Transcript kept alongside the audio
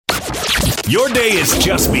Your day has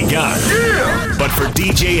just begun. Yeah! But for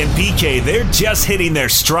DJ and PK, they're just hitting their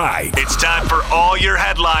stride. It's time for all your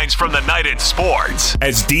headlines from the night in sports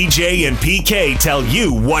as DJ and PK tell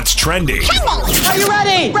you what's trending. Are you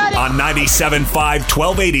ready? On 97.5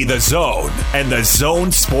 1280 The Zone and The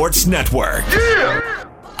Zone Sports Network. Yeah!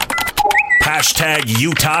 Hashtag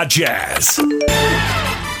Utah Jazz.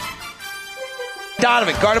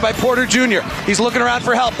 Donovan, guarded by Porter Jr. He's looking around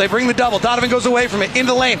for help. They bring the double. Donovan goes away from it,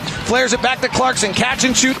 into the lane. Flares it back to Clarkson. Catch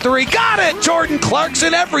and shoot three. Got it! Jordan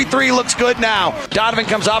Clarkson. Every three looks good now. Donovan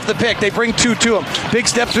comes off the pick. They bring two to him. Big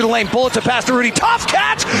step through the lane. Bullets a pass to Rudy. Tough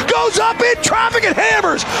catch. Goes up in traffic and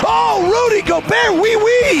hammers. Oh, Rudy Gobert.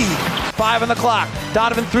 Wee-wee. 5 on the clock.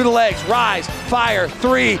 Donovan through the legs. Rise. Fire.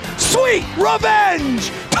 Three. Sweet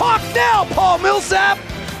revenge. Talk now, Paul Millsap.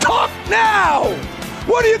 Talk now.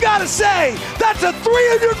 What do you got to say? That's a 3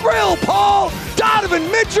 on your grill, Paul.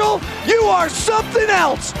 Donovan Mitchell, you are something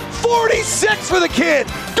else. 46 for the kid.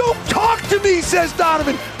 Don't talk to me, says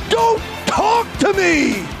Donovan. Don't talk to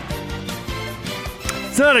me.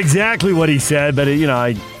 It's not exactly what he said, but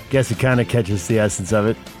I guess it kind of catches the essence of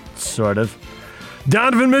it, sort of.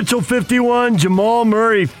 Donovan Mitchell, 51. Jamal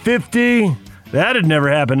Murray, 50. That had never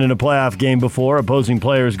happened in a playoff game before, opposing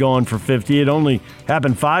players going for 50. It only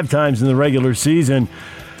happened 5 times in the regular season.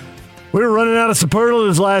 We were running out of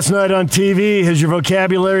superlatives last night on TV. Has your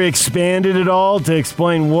vocabulary expanded at all to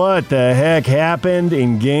explain what the heck happened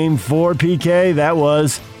in Game 4, PK? That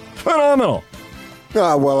was phenomenal.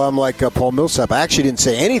 Well, I'm like Paul Millsap. I actually didn't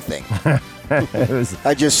say anything.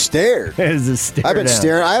 I just stared. It was a stare I've been down.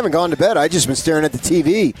 staring. I haven't gone to bed. I've just been staring at the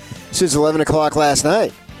TV since 11 o'clock last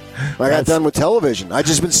night. I got done with television. I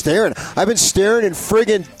just been staring. I've been staring in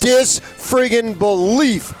friggin'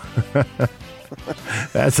 disbelief.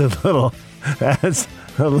 That's a little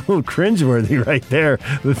cringeworthy right there.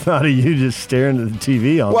 The thought of you just staring at the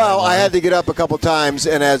TV all Well, night. I had to get up a couple times,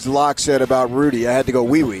 and as Locke said about Rudy, I had to go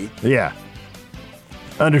wee-wee. Yeah.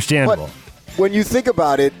 Understandable. But when you think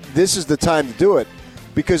about it, this is the time to do it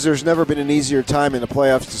because there's never been an easier time in the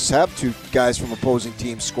playoffs to have 2 guys from opposing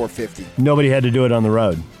teams score 50. Nobody had to do it on the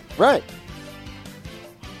road. Right.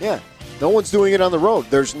 Yeah. No one's doing it on the road.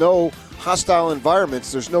 There's no hostile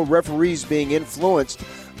environments. There's no referees being influenced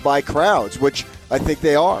by crowds, which I think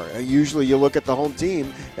they are. Usually you look at the home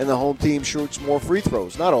team, and the home team shoots more free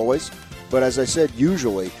throws. Not always, but as I said,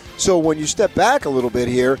 usually. So when you step back a little bit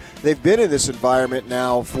here, they've been in this environment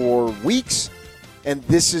now for weeks, and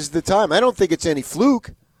this is the time. I don't think it's any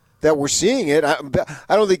fluke that we're seeing it. I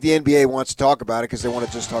don't think the NBA wants to talk about it because they want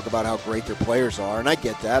to just talk about how great their players are, and I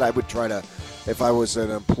get that. I would try to, if I was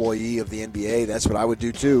an employee of the NBA, that's what I would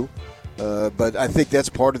do too. But I think that's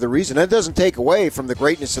part of the reason. That doesn't take away from the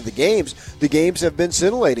greatness of the games. The games have been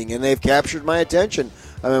scintillating, and they've captured my attention.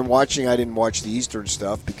 I didn't watch the Eastern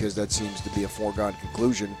stuff because that seems to be a foregone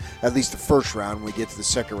conclusion, at least the first round. When we get to the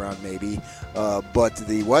second round, maybe. But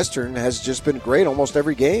the Western has just been great. Almost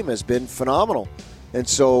every game has been phenomenal. And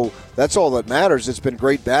so that's all that matters. It's been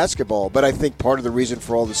great basketball. But I think part of the reason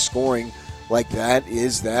for all the scoring like that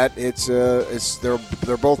is that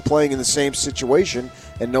they're both playing in the same situation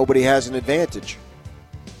and nobody has an advantage.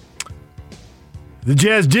 The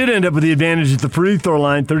Jazz did end up with the advantage at the free throw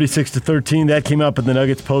line, 36-13. That came up in the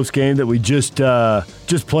Nuggets post game that we just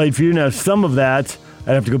played for you. Now, some of that,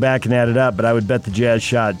 I'd have to go back and add it up, but I would bet the Jazz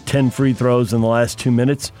shot 10 free throws in the last 2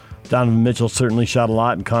 minutes. Donovan Mitchell certainly shot a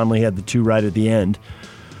lot, and Conley had the 2 right at the end.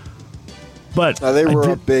 But they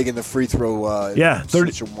were up big in the free throw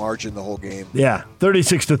 30 margin the whole game. Yeah,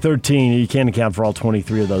 36-13. You can't account for all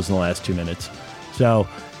 23 of those in the last 2 minutes. So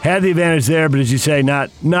had the advantage there, but as you say,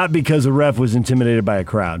 not because the ref was intimidated by a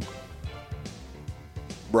crowd.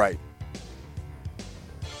 Right.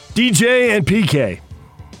 DJ and PK.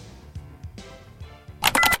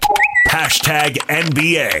 Hashtag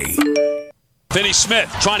NBA. Finney Smith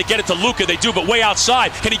trying to get it to Luka. They do, but way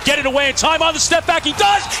outside. Can he get it away in time on the step back? He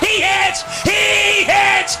does. He hits. He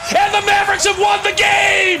hits. And the Mavericks have won the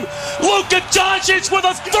game. Luka Doncic with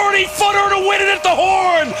a 30-footer to win it at the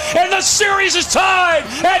horn. And the series is tied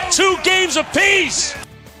at 2 games apiece.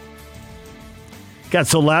 Got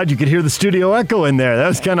so loud you could hear the studio echo in there. That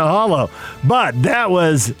was kind of hollow. But that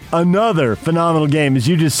was another phenomenal game. As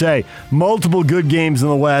you just say, multiple good games in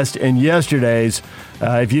the West, and yesterday's,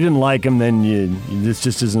 if you didn't like them, then this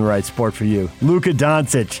just isn't the right sport for you. Luka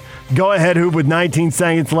Doncic, go-ahead hoop with 19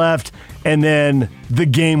 seconds left, and then the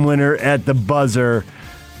game winner at the buzzer.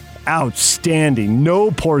 Outstanding.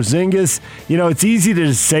 No Porzingis. It's easy to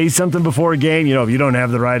just say something before a game. If you don't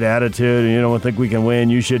have the right attitude and you don't think we can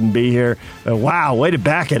win, you shouldn't be here. Wow, way to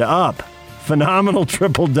back it up. Phenomenal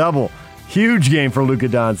triple-double. Huge game for Luka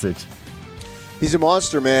Doncic. He's a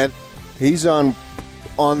monster, man. He's on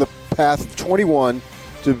the path of 21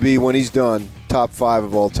 to be, when he's done, top 5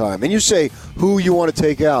 of all time. And you say who you want to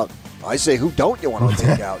take out. I say who don't you want to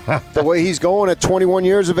take out? The way he's going at 21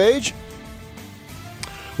 years of age?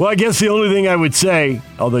 Well, I guess the only thing I would say,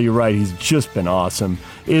 although you're right, he's just been awesome,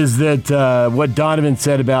 is that what Donovan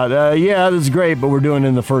said about, yeah, this is great, but we're doing it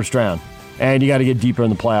in the first round. And you got to get deeper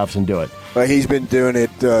in the playoffs and do it. But he's been doing it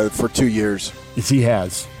for 2 years. Yes, he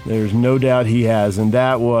has. There's no doubt he has. And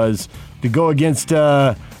that was to go against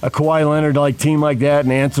a Kawhi Leonard-like team like that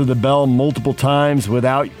and answer the bell multiple times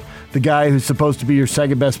without the guy who's supposed to be your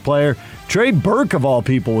second-best player. Trey Burke, of all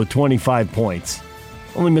people, with 25 points.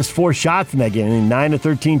 Only missed 4 shots in that game. 9 of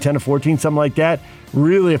 13, 10 of 14, something like that.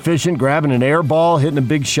 Really efficient, grabbing an air ball, hitting a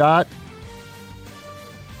big shot.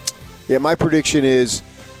 Yeah, my prediction is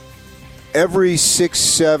every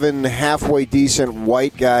 6'7", halfway decent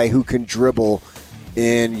white guy who can dribble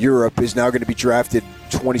in Europe is now going to be drafted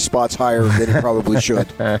 20 spots higher than he probably should.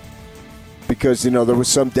 Because, there was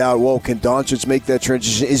some doubt, can Doncic make that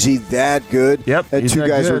transition? Is he that good? Yep. And 2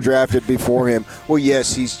 guys were drafted before him. Well,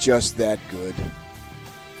 yes, he's just that good.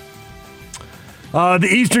 The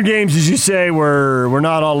Eastern games, as you say, were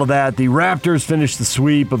not all of that. The Raptors finished the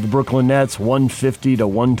sweep of the Brooklyn Nets,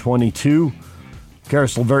 150-122.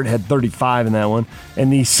 Karis LeVert had 35 in that one.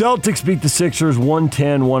 And the Celtics beat the Sixers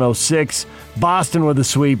 110-106. Boston with a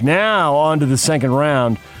sweep. Now on to the second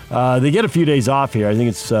round. They get a few days off here. I think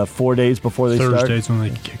it's 4 days before they start. Thursday's when they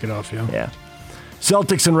kick it off, yeah. Yeah.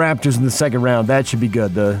 Celtics and Raptors in the second round. That should be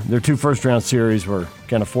good. Their 2 first-round series were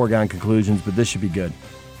kind of foregone conclusions, but this should be good.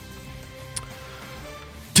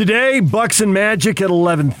 Today, Bucks and Magic at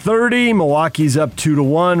 11:30. Milwaukee's up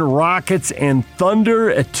 2-1. Rockets and Thunder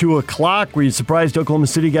at 2 o'clock. Were you surprised Oklahoma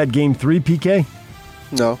City got Game 3, PK?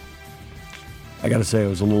 No. I got to say, I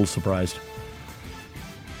was a little surprised.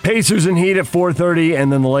 Pacers and Heat at 4:30,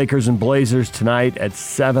 and then the Lakers and Blazers tonight at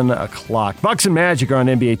 7 o'clock. Bucks and Magic are on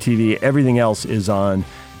NBA TV. Everything else is on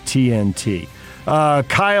TNT.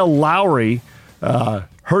 Kyle Lowry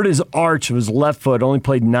hurt his arch of his left foot, only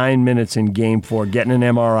played 9 minutes in Game 4, getting an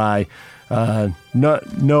MRI.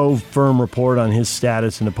 No firm report on his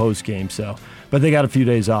status in the postgame, but they got a few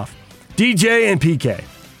days off. DJ and PK.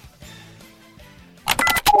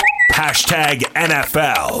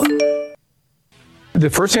 #NFL. The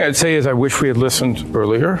first thing I'd say is I wish we had listened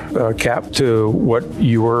earlier, Cap, to what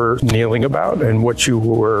you were kneeling about and what you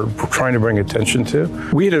were trying to bring attention to.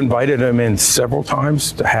 We had invited him in several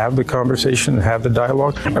times to have the conversation and have the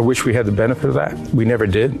dialogue. I wish we had the benefit of that. We never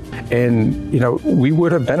did. And, we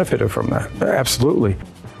would have benefited from that. Absolutely.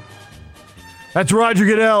 That's Roger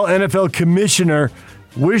Goodell, NFL commissioner.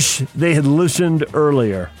 Wish they had listened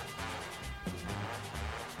earlier.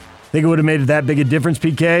 Think it would have made that big a difference,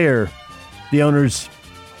 PK, or the owners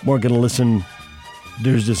weren't going to listen?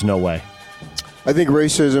 There's just no way. I think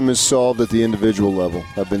racism is solved at the individual level.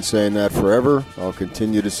 I've been saying that forever. I'll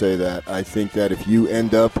continue to say that. I think that if you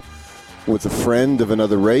end up with a friend of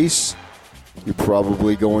another race, you're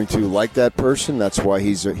probably going to like that person. That's why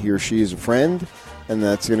he or she is a friend, and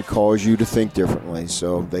that's going to cause you to think differently.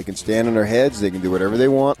 So they can stand on their heads. They can do whatever they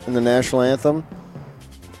want in the national anthem.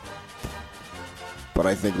 But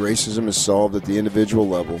I think racism is solved at the individual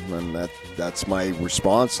level, and that's my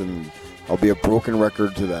response, and I'll be a broken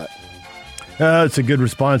record to that. It's a good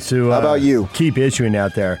response to How about you? Keep issuing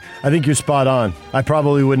out there. I think you're spot on. I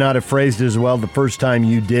probably would not have phrased it as well the first time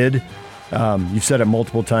you did. You've said it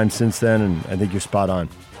multiple times since then, and I think you're spot on.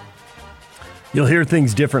 You'll hear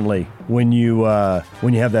things differently when you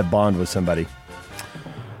have that bond with somebody.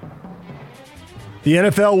 The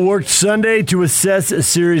NFL worked Sunday to assess a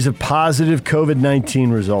series of positive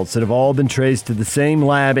COVID-19 results that have all been traced to the same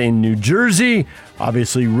lab in New Jersey,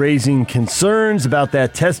 obviously raising concerns about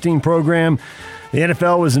that testing program. The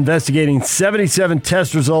NFL was investigating 77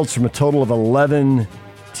 test results from a total of 11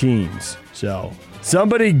 teams. So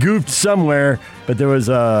somebody goofed somewhere, but there was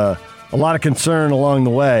a lot of concern along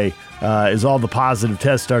the way as all the positive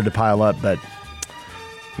tests started to pile up, but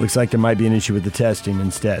looks like there might be an issue with the testing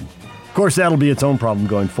instead. Of course, that'll be its own problem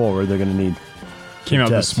going forward. They're going to need Came out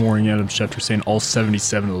tests. this morning, Adam Schefter saying all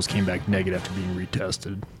 77 of those came back negative after being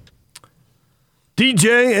retested.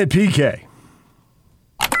 DJ and PK.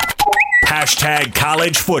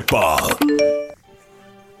 #college football.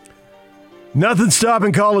 Nothing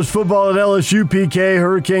stopping college football at LSU, PK.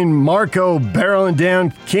 Hurricane Marco barreling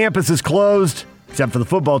down. Campus is closed, except for the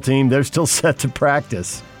football team. They're still set to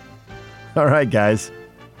practice. All right, guys.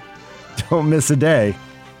 Don't miss a day.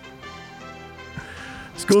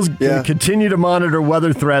 Schools continue to monitor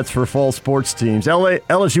weather threats for fall sports teams.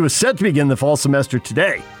 LSU is set to begin the fall semester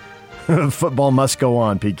today. Football must go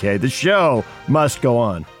on, PK. The show must go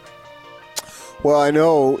on. Well, I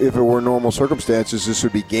know if it were normal circumstances, this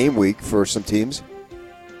would be game week for some teams.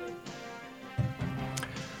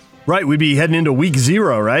 Right, we'd be heading into week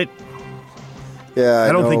 0, right? Yeah,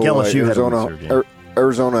 I don't think LSU had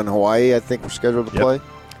Arizona and Hawaii, I think, were scheduled to play.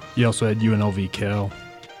 You also had UNLV Cal.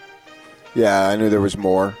 Yeah, I knew there was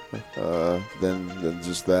more than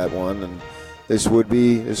just that one, and this would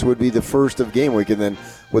be the first of game week, and then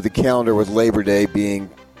with the calendar with Labor Day being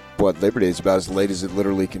Labor Day is about as late as it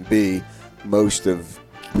literally can be. Most of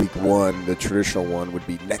week 1, the traditional one, would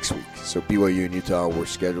be next week. So BYU and Utah were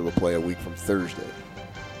scheduled to play a week from Thursday,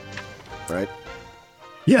 right?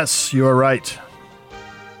 Yes, you are right.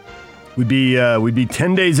 We'd be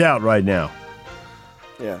 10 days out right now.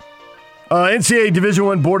 Yeah. NCAA Division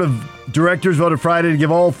I Board of Directors voted Friday to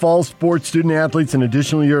give all fall sports student-athletes an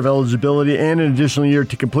additional year of eligibility and an additional year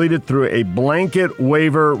to complete it through a blanket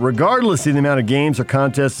waiver, regardless of the amount of games or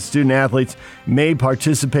contests the student-athletes may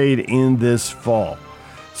participate in this fall.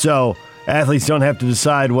 So athletes don't have to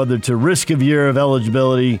decide whether to risk a year of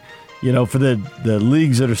eligibility, for the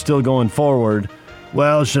leagues that are still going forward.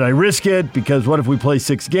 Well, should I risk it? Because what if we play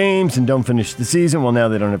 6 games and don't finish the season? Well, now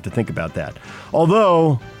they don't have to think about that.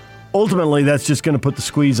 Although, ultimately, that's just going to put the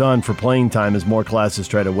squeeze on for playing time as more classes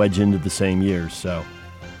try to wedge into the same years. So,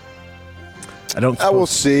 I will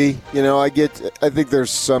see. I think there's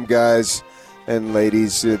some guys and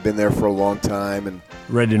ladies who have been there for a long time and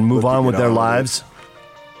ready to move on with their lives.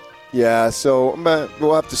 Yeah, so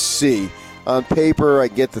we'll have to see. On paper, I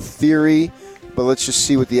get the theory, but let's just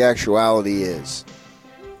see what the actuality is.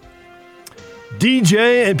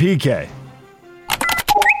 DJ and PK.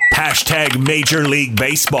 Hashtag Major League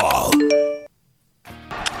Baseball.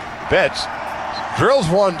 Betts drills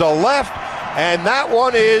one to left, and that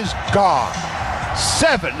one is gone.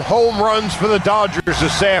 7 home runs for the Dodgers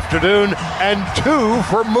this afternoon, and 2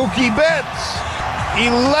 for Mookie Betts.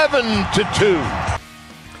 11-2.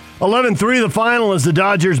 11-3 the final as the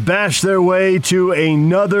Dodgers bash their way to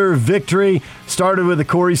another victory. Started with a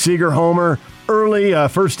Corey Seager homer early,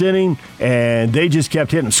 first inning, and they just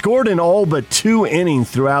kept hitting. Scored in all but 2 innings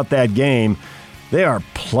throughout that game. They are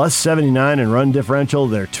plus 79 in run differential.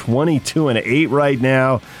 They're 22-8 right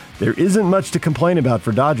now. There isn't much to complain about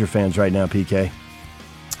for Dodger fans right now, PK.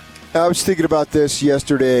 I was thinking about this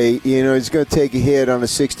yesterday. It's going to take a hit on a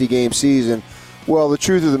 60-game season. Well, the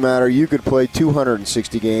truth of the matter, you could play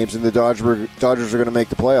 260 games, and the Dodgers are going to make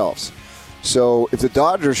the playoffs. So if the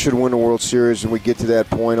Dodgers should win the World Series and we get to that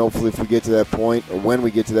point, hopefully if we get to that point, or when we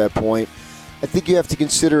get to that point, I think you have to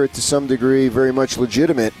consider it to some degree very much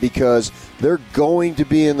legitimate because they're going to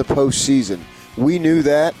be in the postseason. We knew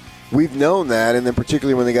that. We've known that, and then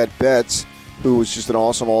particularly when they got Betts, who was just an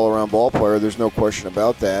awesome all-around ball player, there's no question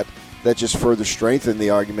about that. That just further strengthened the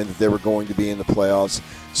argument that they were going to be in the playoffs.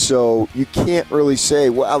 So you can't really say,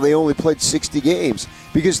 wow, they only played 60 games,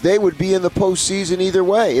 because they would be in the postseason either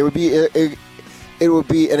way. It would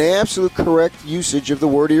be an absolute correct usage of the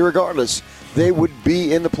word irregardless. They would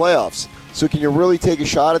be in the playoffs. So can you really take a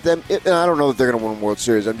shot at them? And I don't know that they're going to win a World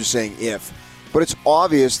Series. I'm just saying if. But it's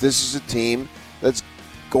obvious this is a team that's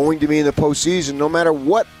going to be in the postseason no matter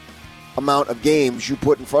what amount of games you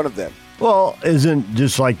put in front of them. Well, isn't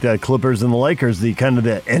just like the Clippers and the Lakers the kind of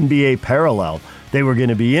the NBA parallel? They were going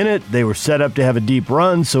to be in it. They were set up to have a deep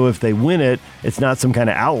run, so if they win it, it's not some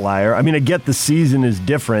kind of outlier. I mean, I get the season is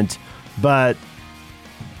different, but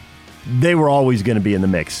they were always going to be in the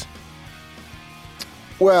mix.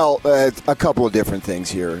 Well, a couple of different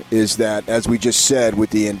things here is that, as we just said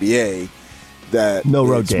with the NBA, that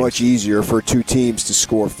it's much easier for 2 teams to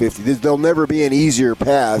score 50. There'll never be an easier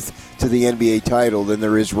path to the NBA title than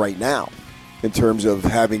there is right now in terms of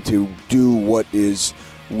having to do what is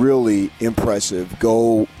really impressive,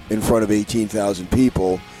 go in front of 18,000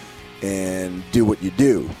 people and do what you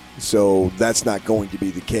do. So that's not going to be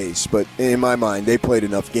the case. But in my mind, they played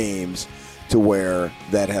enough games to where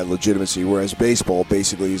that had legitimacy, whereas baseball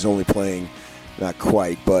basically is only playing not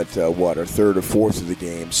quite, but a third or fourth of the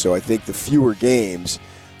games. So I think the fewer games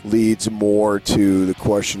leads more to the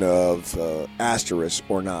question of asterisk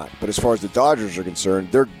or not. But as far as the Dodgers are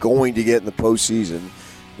concerned, they're going to get in the postseason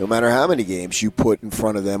no matter how many games you put in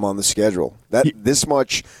front of them on the schedule. This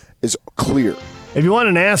much is clear. If you want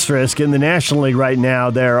an asterisk, in the National League right now,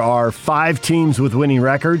 there are 5 teams with winning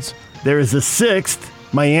records. There is a 6th,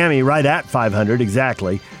 Miami, right at 500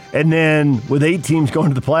 exactly. And then with 8 teams going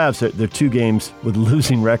to the playoffs, there are 2 games with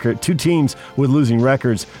losing record, 2 teams with losing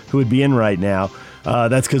records who would be in right now.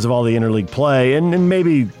 That's because of all the interleague play, and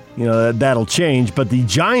maybe that'll change. But the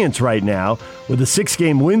Giants right now, with a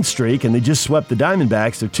 6-game win streak, and they just swept the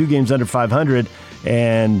Diamondbacks, they're 2 games under 500,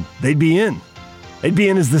 and they'd be in. They'd be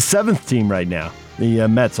in as the 7th team right now. The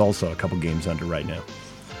Mets also a couple games under right now.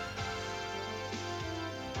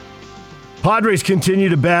 Padres continue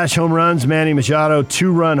to bash home runs. Manny Machado,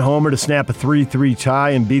 2-run homer to snap a 3-3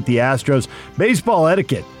 tie and beat the Astros. Baseball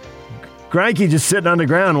etiquette. Greinke just sitting on the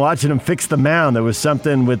ground watching him fix the mound. There was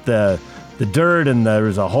something with the dirt, and there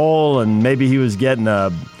was a hole, and maybe he was getting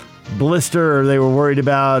a blister or they were worried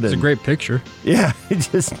about. It's a great picture. Yeah,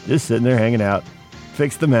 just sitting there hanging out.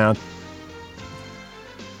 Fix the mound.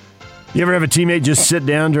 You ever have a teammate just sit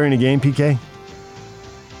down during a game, PK?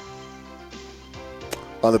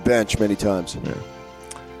 On the bench many times. Yeah.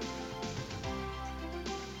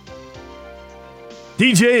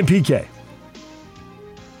 DJ and PK.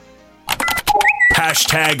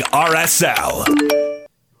 #RSL.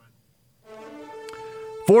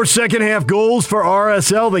 4 second-half goals for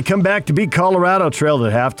RSL. They come back to beat Colorado, trailed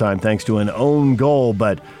at halftime thanks to an own goal.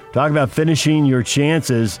 But talk about finishing your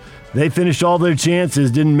chances. They finished all their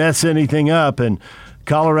chances, didn't mess anything up. And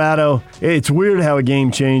Colorado, it's weird how a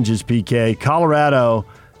game changes, PK. Colorado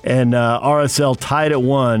and RSL tied at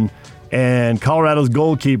 1, and Colorado's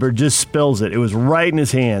goalkeeper just spills it. It was right in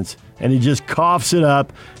his hands, and he just coughs it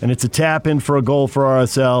up, and it's a tap-in for a goal for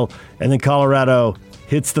RSL, and then Colorado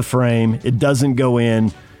hits the frame. It doesn't go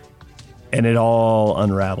in, and it all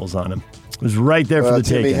unravels on him. It was right there for the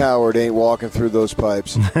taking. Timmy Howard ain't walking through those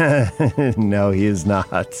pipes. No, he is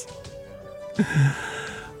not.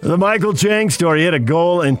 The Michael Chang story. He had a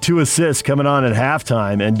goal and 2 assists coming on at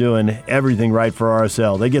halftime and doing everything right for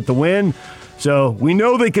RSL. They get the win, so we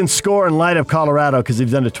know they can score and light up Colorado because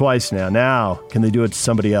they've done it twice now. Now, can they do it to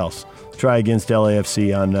somebody else? Try against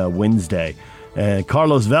LAFC on Wednesday. And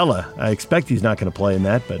Carlos Vela, I expect he's not going to play in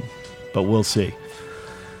that, but we'll see.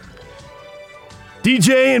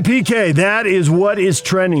 DJ and PK, that is what is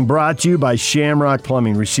trending, brought to you by Shamrock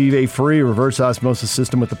Plumbing. Receive a free reverse osmosis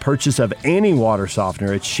system with the purchase of any water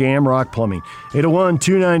softener at Shamrock Plumbing.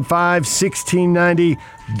 801-295-1690.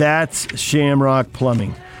 That's Shamrock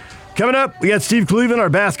Plumbing. Coming up, we got Steve Cleveland,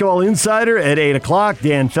 our basketball insider, at 8 o'clock.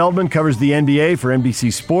 Dan Feldman covers the NBA for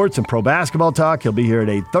NBC Sports and Pro Basketball Talk. He'll be here at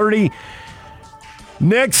 8:30.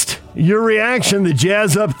 Next, your reaction. The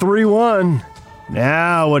Jazz up 3-1.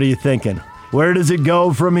 Now, what are you thinking? Where does it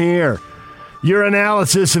go from here? Your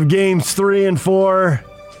analysis of games 3 and 4.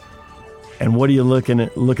 And what are you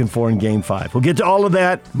looking for in game 5? We'll get to all of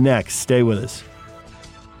that next. Stay with us.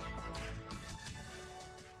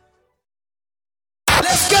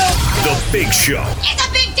 Let's go! The Big Show. It's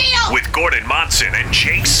a big deal! With Gordon Monson and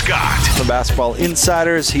Jake Scott. From Basketball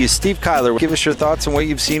Insiders, he's Steve Kyler. Give us your thoughts on what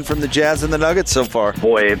you've seen from the Jazz and the Nuggets so far.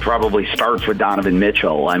 Boy, it probably starts with Donovan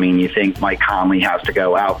Mitchell. I mean, you think Mike Conley has to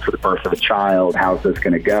go out for the birth of a child. How's this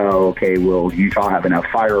going to go? Okay, will Utah have enough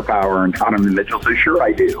firepower? And Donovan Mitchell says, sure,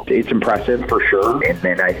 I do. It's impressive for sure. And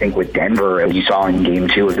then I think with Denver, you saw in game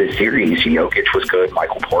 2 of this series, Jokic was good,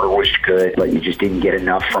 Michael Porter was good, but you just didn't get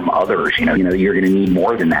enough from others. You know, you're going to need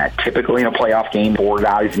more than that. Typically in a playoff game, 4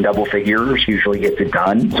 guys in double figures usually gets it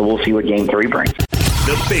done. So we'll see what game 3 brings.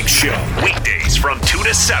 The Big Show, weekdays from 2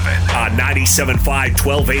 to 7 on 97.5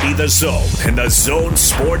 1280 The Zone and The Zone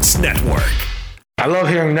Sports Network. I love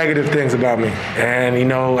hearing negative things about me. And,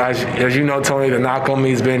 as you know, Tony, the knock on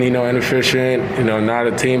me has been, inefficient, not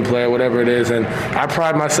a team player, whatever it is. And I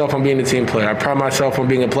pride myself on being a team player. I pride myself on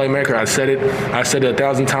being a playmaker. I said it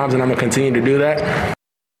 1,000 times, and I'm going to continue to do that.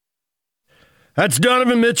 That's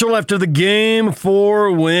Donovan Mitchell after the Game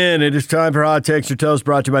 4 win. It is time for Hot Takes or Toast,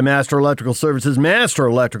 brought to you by Master Electrical Services. Master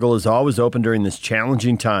Electrical is always open during this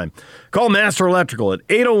challenging time. Call Master Electrical at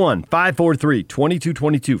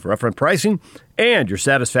 801-543-2222 for upfront pricing and your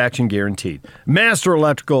satisfaction guaranteed. Master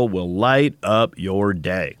Electrical will light up your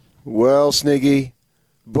day. Well, Sniggy,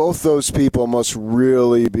 both those people must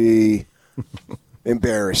really be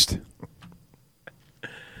embarrassed.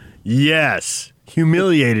 Yes,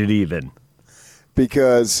 humiliated even.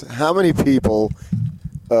 Because how many people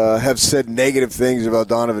have said negative things about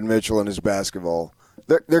Donovan Mitchell and his basketball?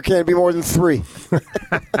 There can't be more than 3.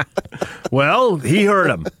 Well, he heard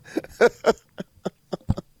them.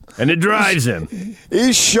 And it drives him.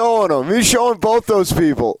 He's showing them. He's showing both those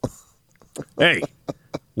people. Hey,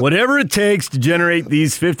 whatever it takes to generate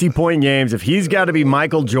these 50-point games, if he's got to be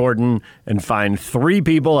Michael Jordan and find 3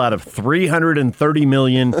 people out of 330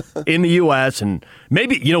 million in the U.S., and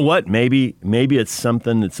maybe, you know what? Maybe it's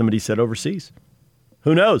something that somebody said overseas.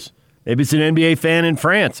 Who knows? Maybe it's an NBA fan in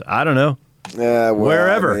France. I don't know.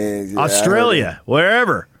 Wherever. Australia.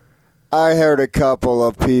 Wherever. I heard a couple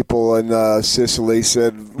of people in Sicily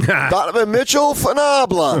said, Donovan Mitchell,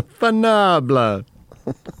 phenomenal. Phenomenal.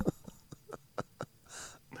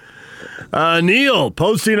 Neil,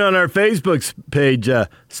 posting on our Facebook page,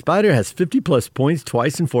 Spider has 50-plus points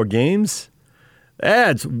twice in 4 games.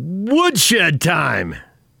 That's woodshed time.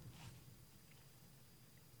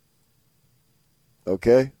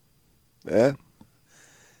 Okay. Yeah.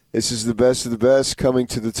 This is the best of the best coming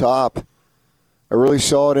to the top. I really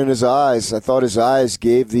saw it in his eyes. I thought his eyes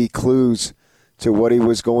gave the clues to what he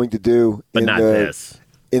was going to do But not this.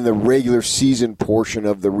 In the regular season portion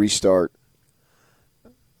of the restart.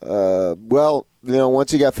 Well,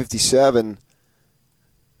 once he got 57,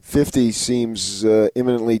 50 seems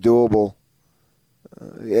imminently doable.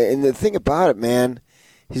 And the thing about it, man,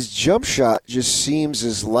 his jump shot just seems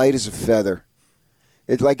as light as a feather.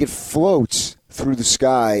 It floats through the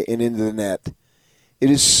sky and into the net. It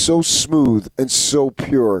is so smooth and so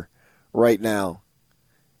pure right now.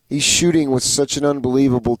 He's shooting with such an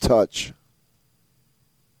unbelievable touch.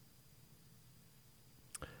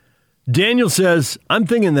 Daniel says, I'm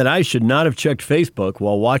thinking that I should not have checked Facebook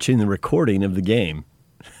while watching the recording of the game.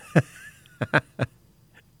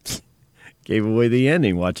 Gave away the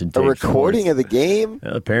ending watching tape. A recording of the game?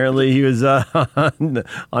 Apparently he was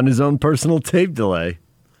on his own personal tape delay.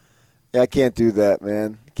 Yeah, I can't do that,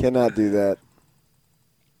 man. Cannot do that.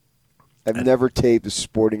 I've never taped a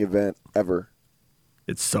sporting event ever.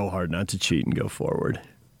 It's so hard not to cheat and go forward.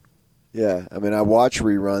 Yeah, I mean, I watch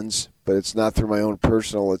reruns, but it's not through my own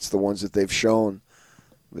personal. It's the ones that they've shown.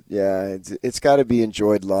 But, yeah, it's got to be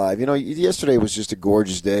enjoyed live. Yesterday was just a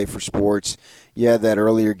gorgeous day for sports. You had that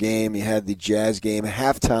earlier game. You had the Jazz game,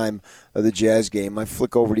 halftime of the Jazz game. I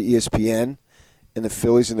flick over to ESPN, and the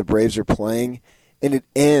Phillies and the Braves are playing, and it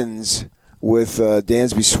ends with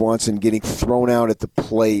Dansby Swanson getting thrown out at the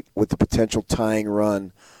plate with the potential tying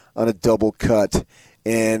run on a double cut.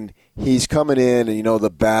 And he's coming in, and the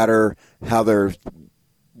batter, how they're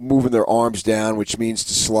moving their arms down, which means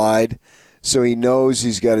to slide. So he knows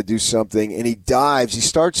he's got to do something, and he dives. He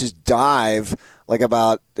starts his dive like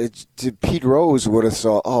Pete Rose would have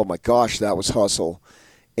thought, oh, my gosh, that was hustle.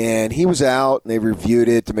 And he was out, and they reviewed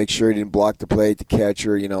it to make sure he didn't block the plate, the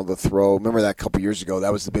catcher, the throw. Remember that a couple years ago?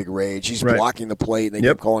 That was the big rage. He's blocking the plate, and they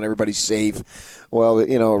kept calling everybody safe. Well,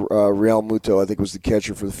 Real Muto, I think, was the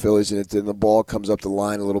catcher for the Phillies, and the ball comes up the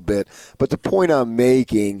line a little bit. But the point I'm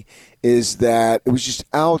making is that it was just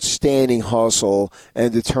outstanding hustle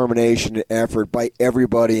and determination and effort by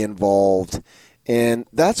everybody involved. And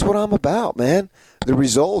that's what I'm about, man. The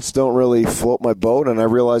results don't really float my boat, and I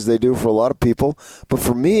realize they do for a lot of people. But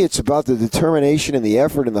for me, it's about the determination and the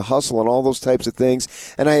effort and the hustle and all those types of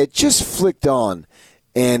things. And I had just flicked on,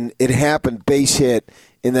 and it happened, base hit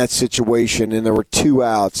in that situation, and there were 2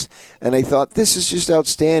 outs. And I thought, this is just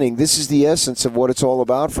outstanding. This is the essence of what it's all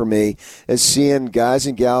about for me, is seeing guys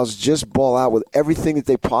and gals just ball out with everything that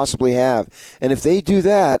they possibly have. And if they do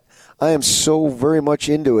that, I am so very much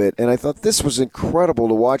into it, and I thought this was incredible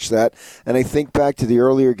to watch that. And I think back to the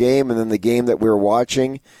earlier game and then the game that we were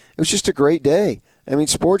watching. It was just a great day. I mean,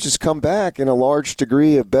 sports has come back in a large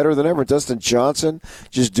degree of better than ever. Dustin Johnson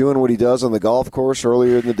just doing what he does on the golf course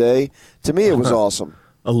earlier in the day. To me, it was awesome.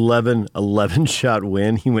 11 shot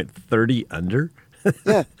win. He went 30 under.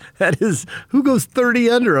 Yeah. That is, who goes 30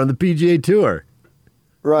 under on the PGA Tour?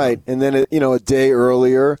 Right, and then a day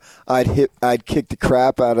earlier, I'd kick the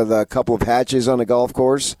crap out of a couple of hatches on the golf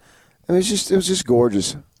course. It was just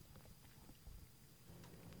gorgeous.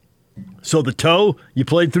 So the toe, you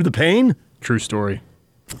played through the pain? True story.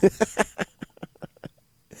 And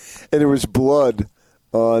there was blood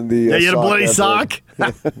on the. Yeah, you had a bloody sock.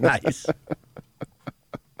 Nice.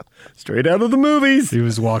 Straight out of the movies. He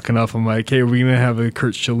was walking up. I'm like, hey, are we gonna have a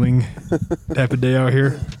Curt Schilling type of day out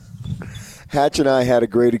here? Hatch and I had a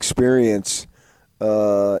great experience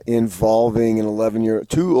involving two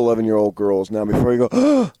 11-year-old girls. Now, before you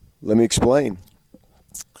go, let me explain.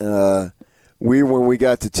 When we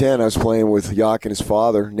got to 10, I was playing with Yak and his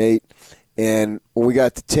father, Nate. And when we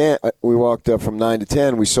got to 10, we walked up from 9 to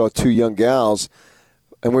 10. We saw 2 young gals,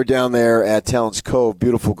 and we're down there at Talents Cove,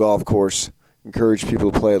 beautiful golf course. Encourage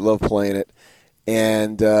people to play it, love playing it.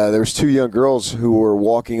 And there was 2 young girls who were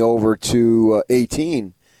walking over to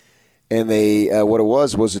 18. And they, what it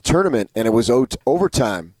was a tournament, and it was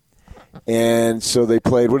overtime. And so they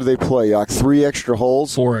played, what did they play, Yak? 3 extra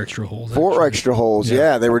holes? 4 extra holes. 4 extra holes,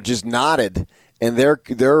 yeah. They were just knotted. And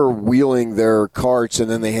they're wheeling their carts,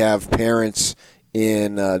 and then they have parents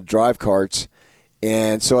in drive carts.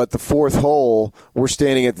 And so at the 4th hole, we're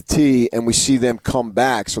standing at the tee, and we see them come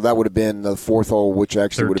back. So that would have been the 4th hole, which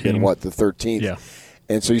actually would have been, the 13th? Yeah.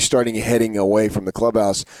 And so you're heading away from the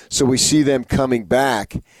clubhouse. So we see them coming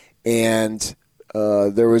back. And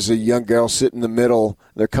there was a young girl sitting in the middle.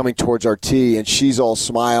 They're coming towards our tee, and she's all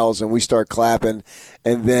smiles, and we start clapping.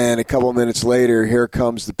 And then a couple of minutes later, here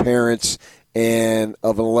comes the parents of an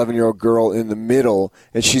 11-year-old girl in the middle,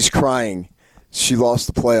 and she's crying. she lost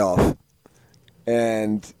the playoff.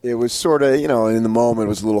 And it was sort of, in the moment, it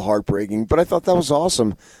was a little heartbreaking. But I thought that was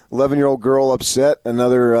awesome. 11-year-old girl upset,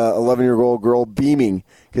 another 11-year-old girl beaming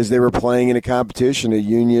because they were playing in a competition, a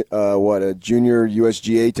junior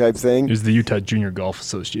USGA type thing. It was the Utah Junior Golf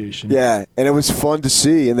Association. Yeah, and it was fun to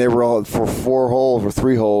see. And they were all for 4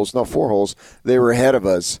 holes. They were ahead of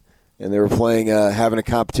us. And they were playing, having a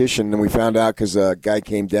competition. And we found out because a guy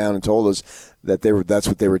came down and told us that that's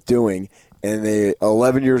what they were doing. And they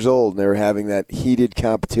 11 years old, and they were having that heated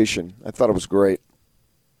competition. I thought it was great.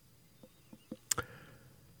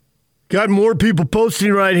 Got more people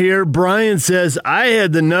posting right here. Brian says, I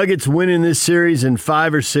had the Nuggets winning this series in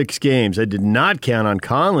 5 or 6 games. I did not count on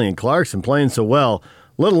Conley and Clarkson playing so well,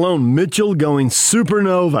 let alone Mitchell going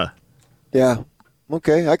supernova. Yeah,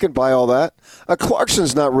 okay, I can buy all that.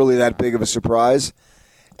 Clarkson's not really that big of a surprise.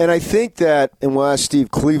 And I think that, and we'll ask Steve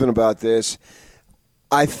Cleveland about this,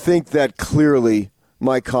 I think that clearly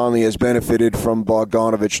Mike Conley has benefited from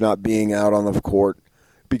Bogdanovich not being out on the court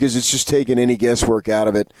because it's just taken any guesswork out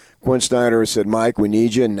of it. Quinn Snyder has said, Mike, we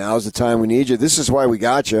need you, and now's the time we need you. This is why we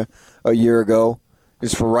got you a year ago,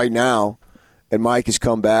 is for right now. And Mike has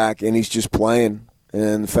come back, and he's just playing.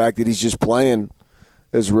 And the fact that he's just playing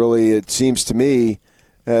has really, it seems to me,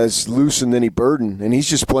 has loosened any burden. And he's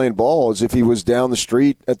just playing ball as if he was down the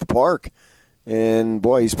street at the park. And,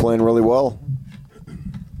 boy, he's playing really well.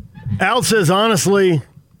 Al says, honestly,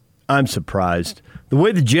 I'm surprised. The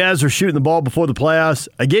way the Jazz are shooting the ball before the playoffs,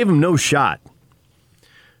 I gave them no shot.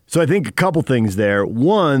 So I think a couple things there.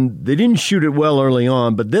 One, they didn't shoot it well early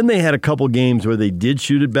on, but then they had a couple games where they did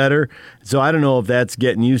shoot it better. So I don't know if that's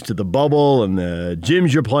getting used to the bubble and the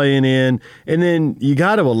gyms you're playing in. And then you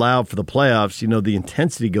got to allow for the playoffs. The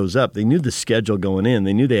intensity goes up. They knew the schedule going in.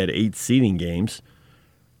 They knew they had 8 seeding games.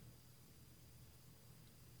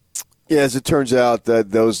 Yeah, as it turns out,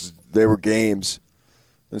 that they were games.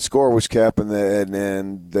 The score was kept,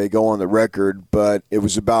 and they go on the record, but it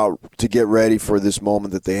was about to get ready for this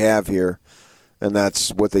moment that they have here, and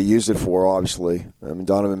that's what they used it for, obviously. I mean,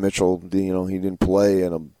 Donovan Mitchell, he didn't play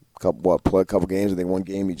in a couple games. I think one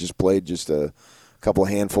game he just played just a couple of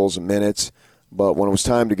handfuls of minutes, but when it was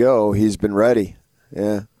time to go, he's been ready.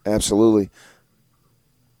 Yeah, absolutely.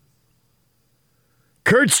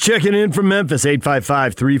 Kurt's checking in from Memphis,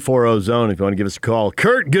 855-340-ZONE if you want to give us a call.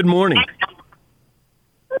 Kurt, good morning.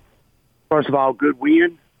 First of all, good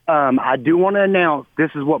win. I do want to announce this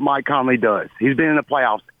is what Mike Conley does. He's been in the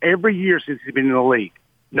playoffs every year since he's been in the league.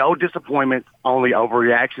 No disappointments, only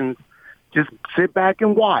overreactions. Just sit back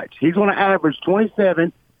and watch. He's going to average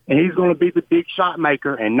 27, and he's going to be the big shot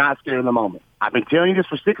maker and not scared of the moment. I've been telling you this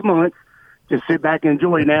for 6 months. Just sit back and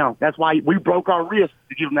enjoy it now. That's why we broke our wrist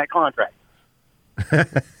to give him that contract.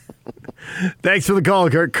 Thanks for the call,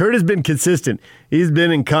 Kurt. Kurt has been consistent. He's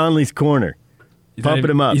been in Conley's corner,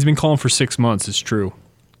 pumping him up. He's been calling for 6 months. It's true.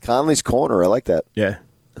 Conley's corner. I like that. Yeah.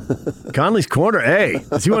 Conley's corner. Hey,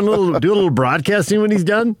 does he want do a little broadcasting when he's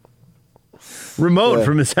done? Remote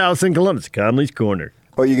from his house in Columbus. Conley's corner.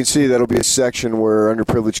 Oh, you can see that'll be a section where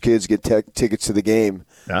underprivileged kids get tickets to the game.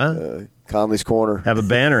 Conley's corner. Have a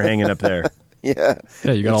banner hanging up there. Yeah.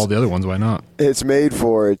 Yeah, you got all the other ones. Why not? It's made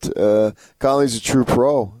for it. Conley's a true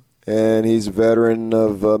pro, and he's a veteran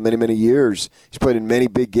of many, many years. He's played in many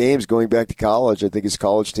big games going back to college. I think his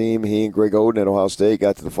college team, he and Greg Oden at Ohio State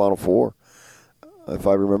got to the Final Four, if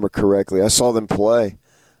I remember correctly. I saw them play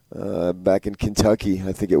back in Kentucky,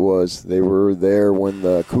 I think it was. They were there when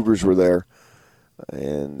the Cougars were there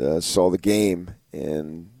and saw the game.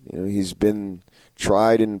 And he's been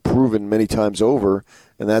tried and proven many times over,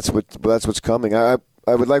 and that's what's coming. I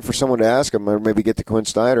would like for someone to ask him, or maybe get to Quinn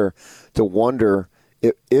Snyder, to wonder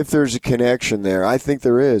if there's a connection there. I think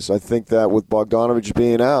there is. I think that with Bogdanovich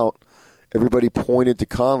being out, everybody pointed to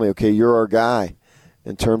Conley. Okay, you're our guy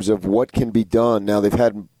in terms of what can be done. Now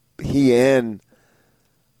he and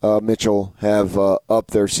Mitchell have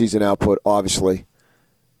upped their season output, obviously,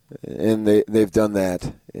 and they've done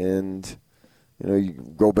that. And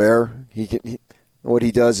Gobert, what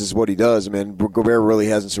he does is what he does. I mean, Gobert really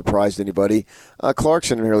hasn't surprised anybody.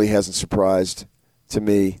 Clarkson really hasn't surprised to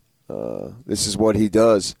me. This is what he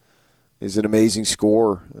does. He's an amazing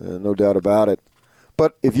scorer, no doubt about it.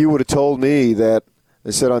 But if you would have told me that,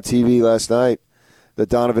 I said on TV last night, that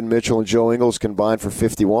Donovan Mitchell and Joe Ingles combined for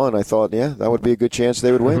 51, I thought, yeah, that would be a good chance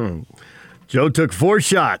they would win. Joe took 4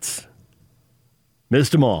 shots.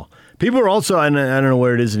 Missed them all. People are also, and I don't know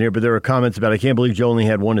where it is in here, but there were comments about, I can't believe Joe only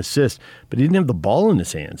had 1 assist, but he didn't have the ball in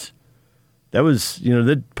his hands. That was,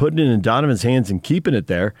 they're putting it in Donovan's hands and keeping it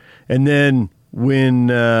there. And then when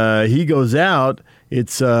he goes out,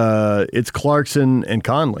 It's Clarkson and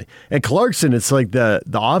Conley. And Clarkson, it's like the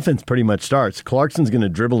offense pretty much starts. Clarkson's going to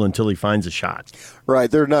dribble until he finds a shot. Right.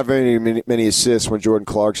 There are not very many assists when Jordan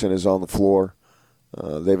Clarkson is on the floor.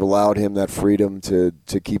 They've allowed him that freedom to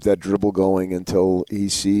keep that dribble going until he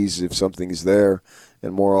sees if something's there,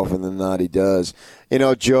 and more often than not, he does.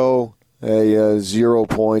 Joe, 0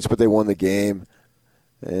 points, but they won the game.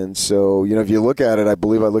 And so, if you look at it, I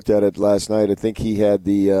believe I looked at it last night, I think he had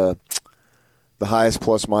the highest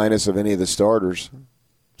plus-minus of any of the starters.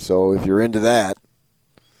 So if you're into that,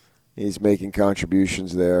 he's making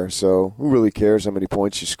contributions there. So who really cares how many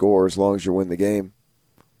points you score as long as you win the game?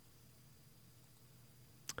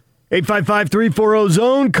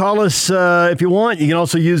 855-340-ZONE. Call us if you want. You can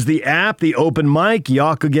also use the app, the open mic.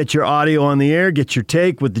 Y'all could get your audio on the air, get your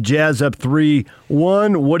take with the Jazz up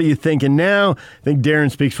 3-1. What are you thinking now? I think Darren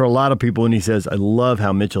speaks for a lot of people when he says, I love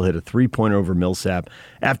how Mitchell hit a three-pointer over Millsap.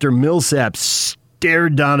 After Millsap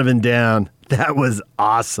stared Donovan down, that was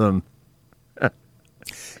awesome.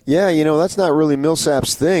 Yeah, that's not really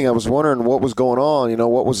Millsap's thing. I was wondering what was going on.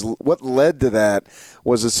 What led to that?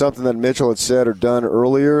 Was it something that Mitchell had said or done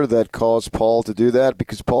earlier that caused Paul to do that?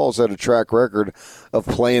 Because Paul's had a track record of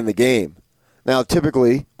playing the game. Now,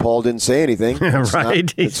 typically, Paul didn't say anything.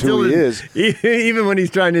 Right. That's who he is. Even when he's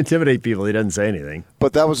trying to intimidate people, he doesn't say anything.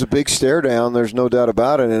 But that was a big stare down. There's no doubt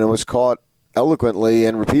about it. And it was caught eloquently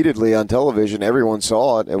and repeatedly on television. Everyone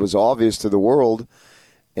saw it. It was obvious to the world.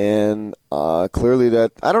 And clearly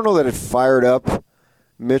that – I don't know that it fired up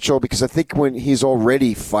Mitchell, because I think when he's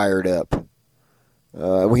already fired up.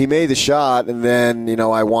 He made the shot, and then,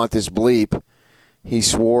 I want this bleep. He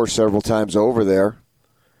swore several times over there.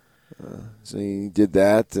 So he did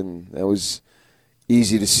that, and that was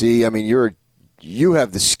easy to see. I mean, you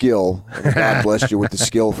have the skill. God bless you with the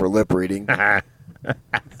skill for lip reading.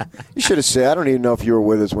 You should have said, I don't even know if you were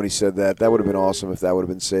with us when he said that. That would have been awesome if that would have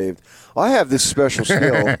been saved. I have this special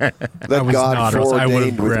skill that God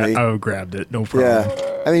foreordained with me. I would have grabbed it, no problem.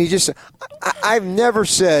 Yeah. I mean, I've never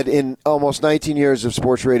said in almost 19 years of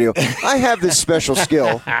sports radio, I have this special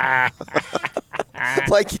skill.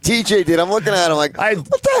 Like TJ did. I'm looking at him like,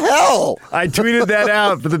 what the hell? I tweeted that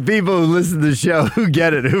out for the people who listen to the show, who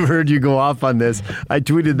get it, who heard you go off on this. I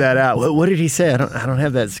tweeted that out. What did he say? I don't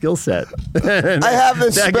have that skill set. I have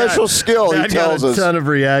this special skill, he tells us. Got a ton of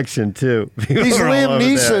reaction, too. He's Liam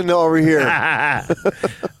Neeson over here. I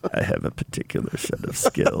have a particular set of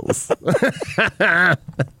skills. I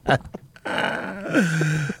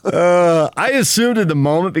assumed in the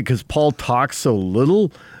moment, because Paul talks so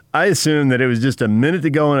little, I assumed that it was just a minute to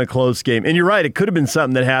go in a close game. And you're right, it could have been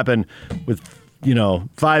something that happened with,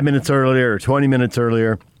 5 minutes earlier or 20 minutes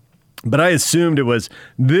earlier. But I assumed it was,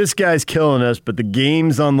 this guy's killing us, but the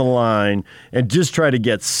game's on the line, and just try to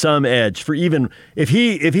get some edge. For even if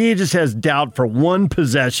he just has doubt for one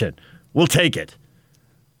possession, we'll take it.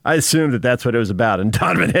 I assumed that that's what it was about. And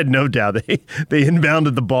Donovan had no doubt. They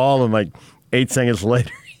inbounded the ball, and like 8 seconds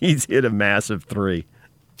later, he's hit a massive three.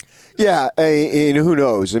 Yeah, and who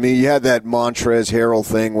knows? I mean, you had that Montrezl Harrell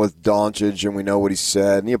thing with Doncic, and we know what he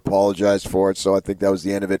said, and he apologized for it, so I think that was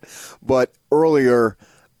the end of it. But earlier,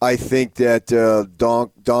 I think that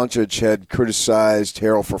Doncic had criticized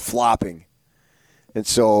Harrell for flopping. And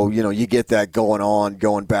so, you get that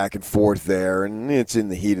going back and forth there, and it's in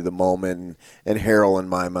the heat of the moment. And Harrell, in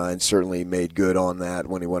my mind, certainly made good on that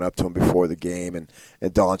when he went up to him before the game. And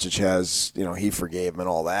Doncic has, he forgave him and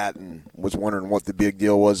all that, and was wondering what the big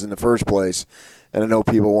deal was in the first place. And I know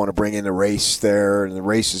people want to bring in the race there, and the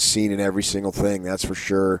race is seen in every single thing, that's for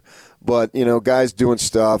sure. But, guys doing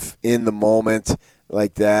stuff in the moment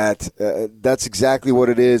like that, that's exactly what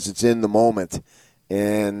it is. It's in the moment.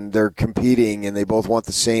 And they're competing, and they both want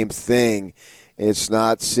the same thing. It's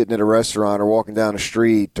not sitting at a restaurant or walking down the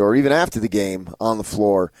street or even after the game on the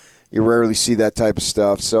floor. You rarely see that type of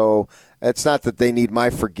stuff. So it's not that they need my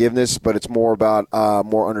forgiveness, but it's more about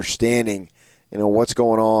more understanding, what's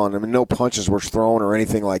going on. I mean, no punches were thrown or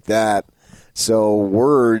anything like that. So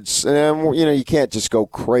words, you can't just go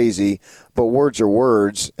crazy, but words are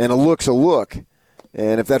words, and a look's a look.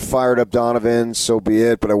 And if that fired up Donovan, so be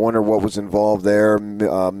it. But I wonder what was involved there.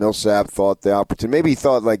 Millsap thought the opportunity. Maybe he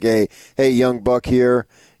thought like, hey, young buck here,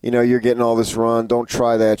 you're getting all this run. Don't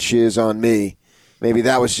try that shiz on me. Maybe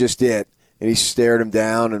that was just it. And he stared him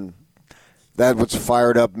down, and that was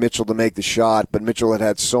fired up Mitchell to make the shot. But Mitchell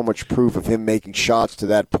had so much proof of him making shots to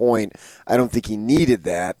that point. I don't think he needed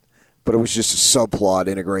that. But it was just a subplot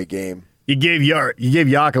in a great game. You gave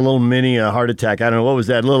Yak a little mini heart attack. I don't know, what was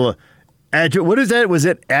that? Little. What is that? Was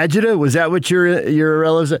it agita? Was that what your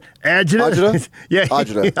relatives said? Agita? Yeah.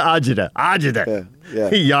 Agita. Yeah.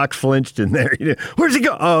 Yak flinched in there. Where's he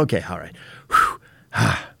go? Oh, okay. All right. Whew.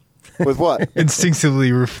 With what?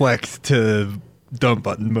 Instinctively reflect to dump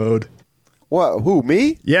button mode. What? Who,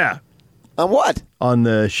 me? Yeah. On what? On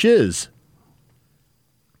the shiz.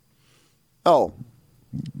 Oh.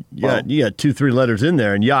 You got 2-3 letters in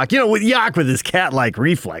there, and Yak. With Yak with his cat-like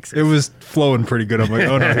reflexes. It was flowing pretty good. I'm like,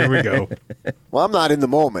 oh no, here we go. Well, I'm not in the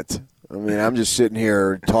moment. I mean, I'm just sitting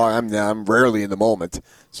here talking. I'm rarely in the moment,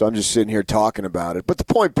 so I'm just sitting here talking about it. But the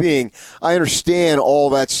point being, I understand all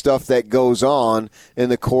that stuff that goes on in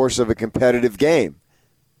the course of a competitive game.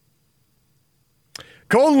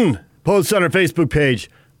 Colton posts on our Facebook page,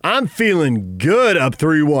 I'm feeling good up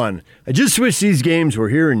 3-1. I just wish these games were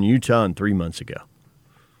here in Utah 3 months ago.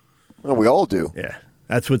 Well, we all do. Yeah,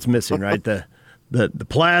 that's what's missing, right? The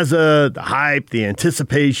plaza, the hype, the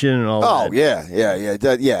anticipation, and all that. Oh,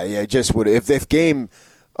 yeah. Just would if game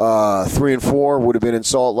 3 and 4 would have been in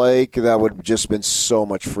Salt Lake, that would have just been so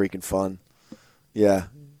much freaking fun. Yeah,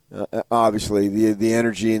 obviously the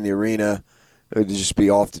energy in the arena would just be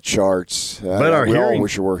off the charts. But we all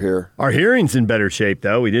wish we were here. Our hearing's in better shape,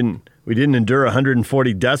 though. We didn't endure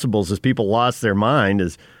 140 decibels as people lost their mind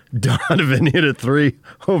as Donovan hit a 3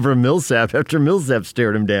 over Millsap after Millsap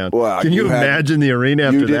stared him down. Well, Can you imagine the arena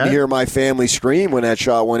after that? You didn't hear my family scream when that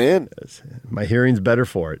shot went in. My hearing's better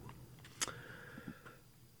for it.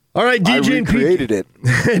 All right, DJ and recreated it.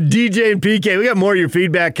 DJ and PK, we got more of your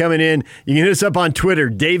feedback coming in. You can hit us up on Twitter,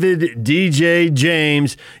 David DJ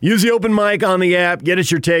James. Use the open mic on the app. Get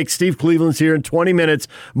us your takes. Steve Cleveland's here in 20 minutes.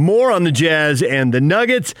 More on the Jazz and the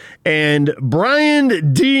Nuggets. And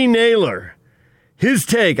Brian D. Naylor. His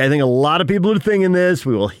take, I think a lot of people are thinking this.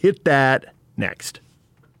 We will hit that next.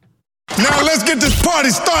 Now let's get this party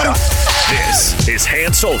started. This is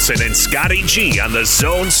Hans Olsen and Scotty G on the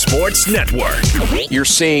Zone Sports Network. You're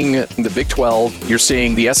seeing the Big 12, you're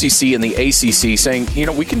seeing the SEC and the ACC saying,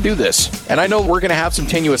 we can do this. And I know we're going to have some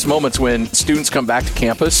tenuous moments when students come back to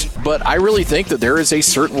campus, but I really think that there is a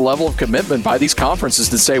certain level of commitment by these conferences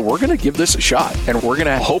to say, we're going to give this a shot. And we're going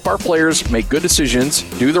to hope our players make good decisions,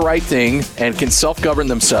 do the right thing, and can self-govern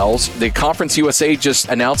themselves. The Conference USA just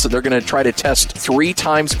announced that they're going to try to test 3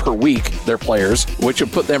 times per week their players, which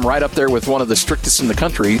would put them right up there with one of the strictest in the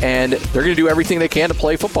country, and they're going to do everything they can to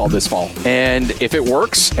play football this fall. And if it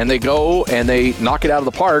works and they go and they knock it out of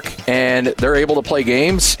the park and they're able to play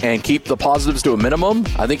games and keep the positives to a minimum,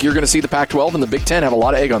 I think you're going to see the Pac-12 and the Big Ten have a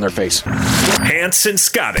lot of egg on their face. Hans and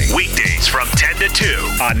Scotty, weekdays from 10 to 2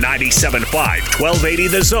 on 97.5, 1280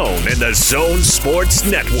 The Zone and the Zone Sports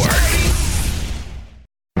Network.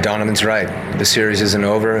 Donovan's right. The series isn't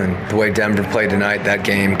over, and the way Denver played tonight, that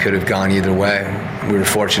game could have gone either way. We were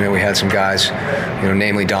fortunate we had some guys,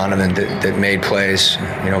 namely Donovan, that made plays,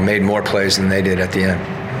 made more plays than they did at the end.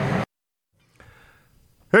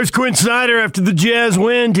 There's Quinn Snyder after the Jazz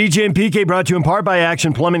win. DJ and PK brought to you in part by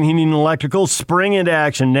Action Plumbing, Heating, and Electrical. Spring into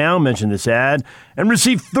action now. Mention this ad and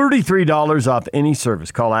receive $33 off any service.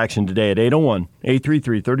 Call Action today at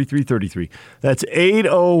 801-833-3333. That's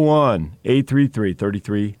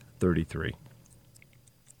 801-833-3333.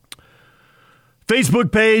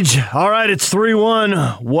 Facebook page. All right, it's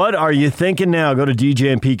 3-1. What are you thinking now? Go to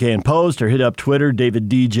DJ and PK and post or hit up Twitter, David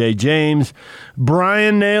DJ James.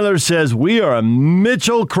 Brian Naylor says, we are a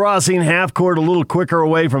Mitchell crossing half court a little quicker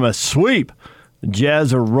away from a sweep. The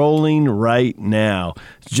Jazz are rolling right now.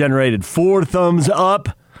 It's generated 4 thumbs up.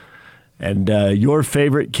 And your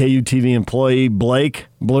favorite KUTV employee, Blake,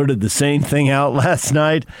 blurted the same thing out last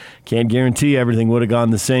night. Can't guarantee everything would have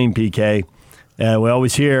gone the same, PK. We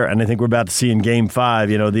always hear, and I think we're about to see in Game 5,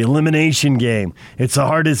 the elimination game. It's the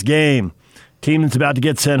hardest game. Team that's about to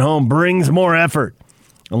get sent home brings more effort.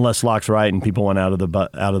 Unless Locke's right and people went out of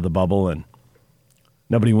the bubble, and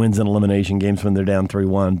nobody wins in elimination games when they're down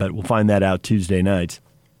 3-1, but we'll find that out Tuesday nights.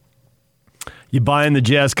 You buying the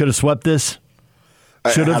Jazz could have swept this?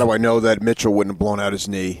 How do I know that Mitchell wouldn't have blown out his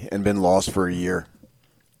knee and been lost for a year?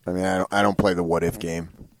 I mean, I don't play the what-if game.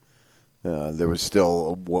 There was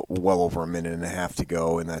still well over a minute and a half to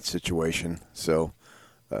go in that situation. So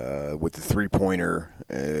with the three-pointer,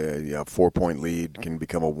 a 4-point lead can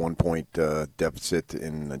become a 1-point deficit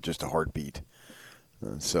in just a heartbeat.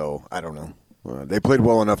 So I don't know. They played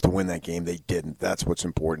well enough to win that game. They didn't. That's what's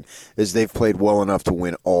important, is they've played well enough to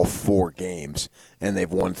win all 4 games, and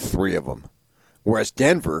they've won 3 of them. Whereas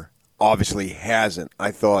Denver obviously hasn't. I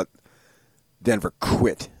thought Denver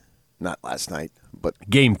quit, not last night. But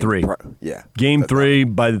Game 3. Yeah. Game 3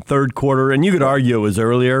 by the third quarter. And you could argue it was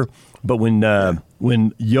earlier, but when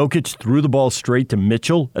Jokic threw the ball straight to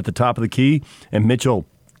Mitchell at the top of the key, and Mitchell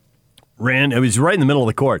ran, it was right in the middle of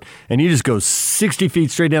the court, and he just goes 60 feet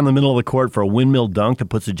straight down the middle of the court for a windmill dunk that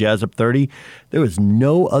puts the Jazz up 30. There was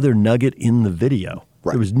no other nugget in the video.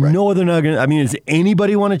 There was no other Nugget. I mean, does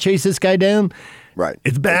anybody want to chase this guy down? Right.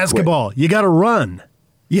 It's basketball. You got to run.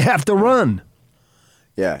 You have to run.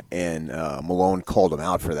 Yeah, and Malone called him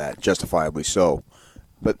out for that, justifiably so.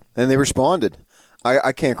 And they responded.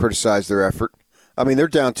 I can't criticize their effort. I mean, they're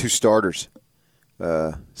down 2 starters.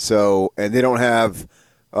 And they don't have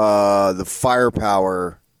the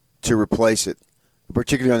firepower to replace it,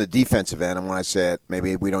 particularly on the defensive end. And when I say it,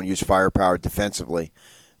 maybe we don't use firepower defensively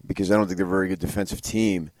because I don't think they're a very good defensive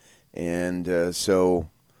team. And so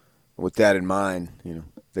with that in mind,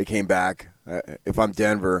 they came back. If I'm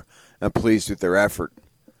Denver, I'm pleased with their effort.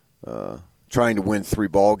 Trying to win 3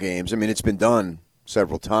 ball games. I mean, it's been done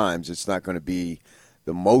several times. It's not going to be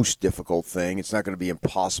the most difficult thing. It's not going to be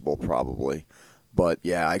impossible, probably. But,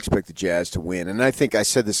 yeah, I expect the Jazz to win. And I think I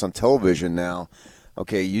said this on television now.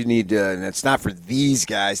 Okay, you need to, and it's not for these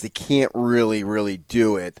guys. They can't really, really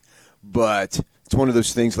do it. But it's one of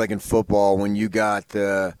those things like in football when you got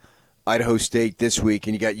Idaho State this week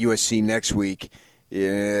and you got USC next week.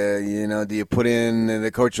 Yeah, do you put in, and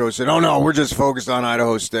the coach always said, oh, no, we're just focused on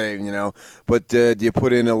Idaho State, But do you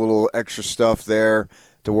put in a little extra stuff there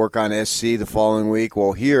to work on SC the following week?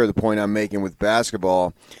 Well, here, the point I'm making with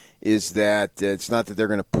basketball is that it's not that they're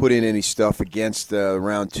going to put in any stuff against the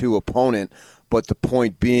round 2 opponent, but the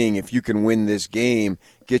point being, if you can win this game,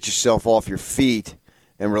 get yourself off your feet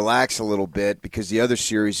and relax a little bit because the other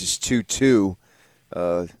series is 2-2.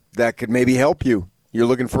 That could maybe help you. You're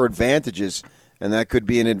looking for advantages. And that could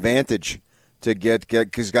be an advantage to get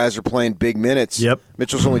because guys are playing big minutes. Yep.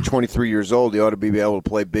 Mitchell's only 23 years old. He ought to be able to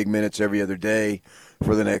play big minutes every other day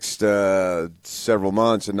for the next several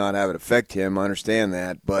months and not have it affect him. I understand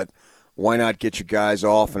that. But why not get your guys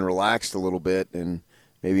off and relaxed a little bit and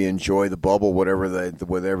maybe enjoy the bubble, whatever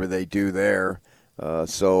they do there.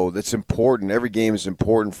 So that's important. Every game is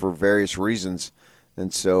important for various reasons.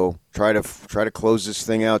 And so try to close this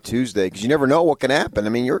thing out Tuesday because you never know what can happen. I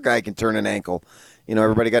mean, your guy can turn an ankle.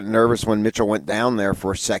 Everybody got nervous when Mitchell went down there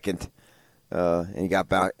for a second, and he got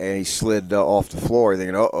back and he slid off the floor,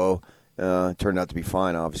 thinking, It turned out to be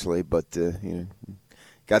fine, obviously, but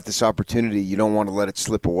got this opportunity. You don't want to let it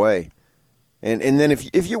slip away. And then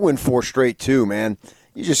if you win 4 straight too, man,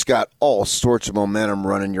 you just got all sorts of momentum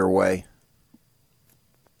running your way.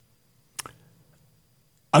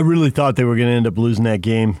 I really thought they were going to end up losing that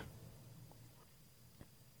game.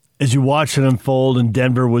 As you watched it unfold and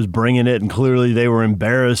Denver was bringing it, and clearly they were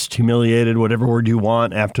embarrassed, humiliated, whatever word you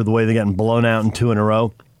want, after the way they got blown out in 2 in a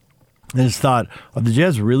row. I just thought, are the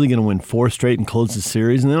Jazz really going to win 4 straight and close the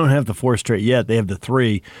series? And they don't have the 4 straight yet. They have the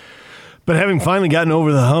 3. But having finally gotten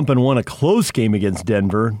over the hump and won a close game against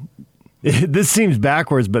Denver, this seems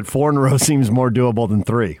backwards, but 4 in a row seems more doable than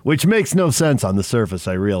 3, which makes no sense on the surface,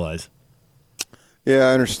 I realize. Yeah,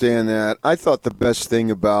 I understand that. I thought the best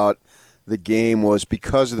thing about the game was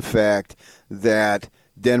because of the fact that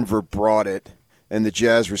Denver brought it and the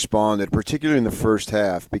Jazz responded, particularly in the first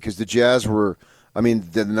half, because the Jazz were,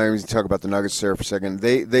 talk about the Nuggets there for a second.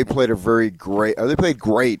 They played they played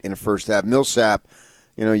great in the first half. Millsap,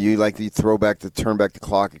 you like the turn back the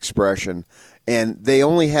clock expression. And they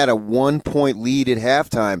only had a 1-point lead at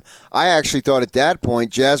halftime. I actually thought at that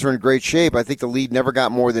point Jazz were in great shape. I think the lead never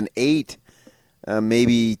got more than 8.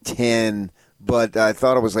 Maybe 10, but I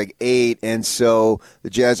thought it was like 8, and so the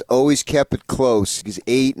Jazz always kept it close because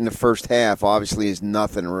 8 in the first half obviously is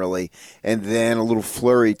nothing really, and then a little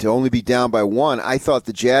flurry to only be down by 1. I thought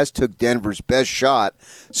the Jazz took Denver's best shot,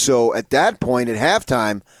 so at that point at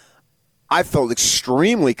halftime, I felt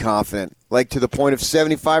extremely confident, like to the point of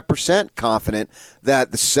 75% confident that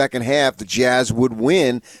the second half the Jazz would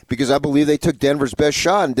win because I believe they took Denver's best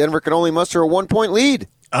shot, and Denver could only muster a 1-point lead.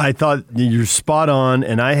 I thought you're spot on,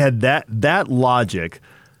 and I had that logic.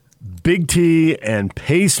 Big T and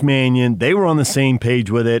Pace Mannion, they were on the same page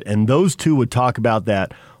with it, and those two would talk about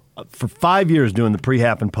that for 5 years doing the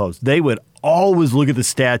pre-half and post. They would always look at the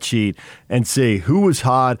stat sheet and see who was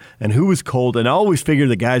hot and who was cold, and I always figured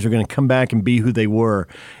the guys were going to come back and be who they were.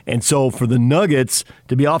 And so for the Nuggets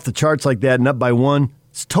to be off the charts like that and up by 1,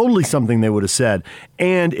 it's totally something they would have said.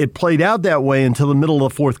 And it played out that way until the middle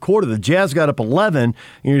of the fourth quarter. The Jazz got up 11, and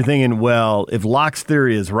you're thinking, well, if Locke's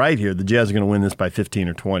theory is right here, the Jazz are going to win this by 15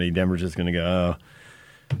 or 20. Denver's just going to go,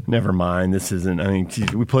 never mind. This isn't,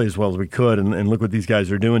 geez, we played as well as we could, and look what these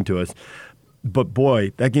guys are doing to us. But,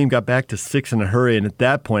 boy, that game got back to 6 in a hurry, and at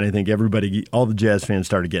that point, I think all the Jazz fans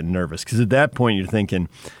started getting nervous because at that point you're thinking,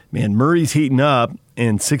 man, Murray's heating up,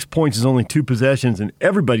 and 6 points is only 2 possessions, and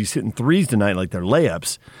everybody's hitting threes tonight like they're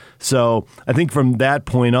layups. So I think from that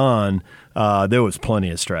point on, there was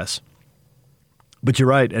plenty of stress. But you're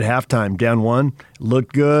right, at halftime, down 1,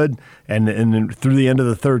 looked good, and then through the end of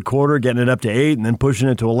the third quarter, getting it up to 8 and then pushing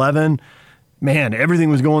it to 11. Man, everything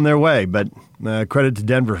was going their way, but credit to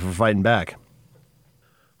Denver for fighting back.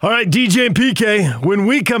 All right, DJ and PK, when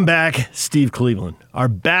we come back, Steve Cleveland, our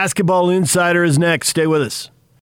basketball insider, is next. Stay with us.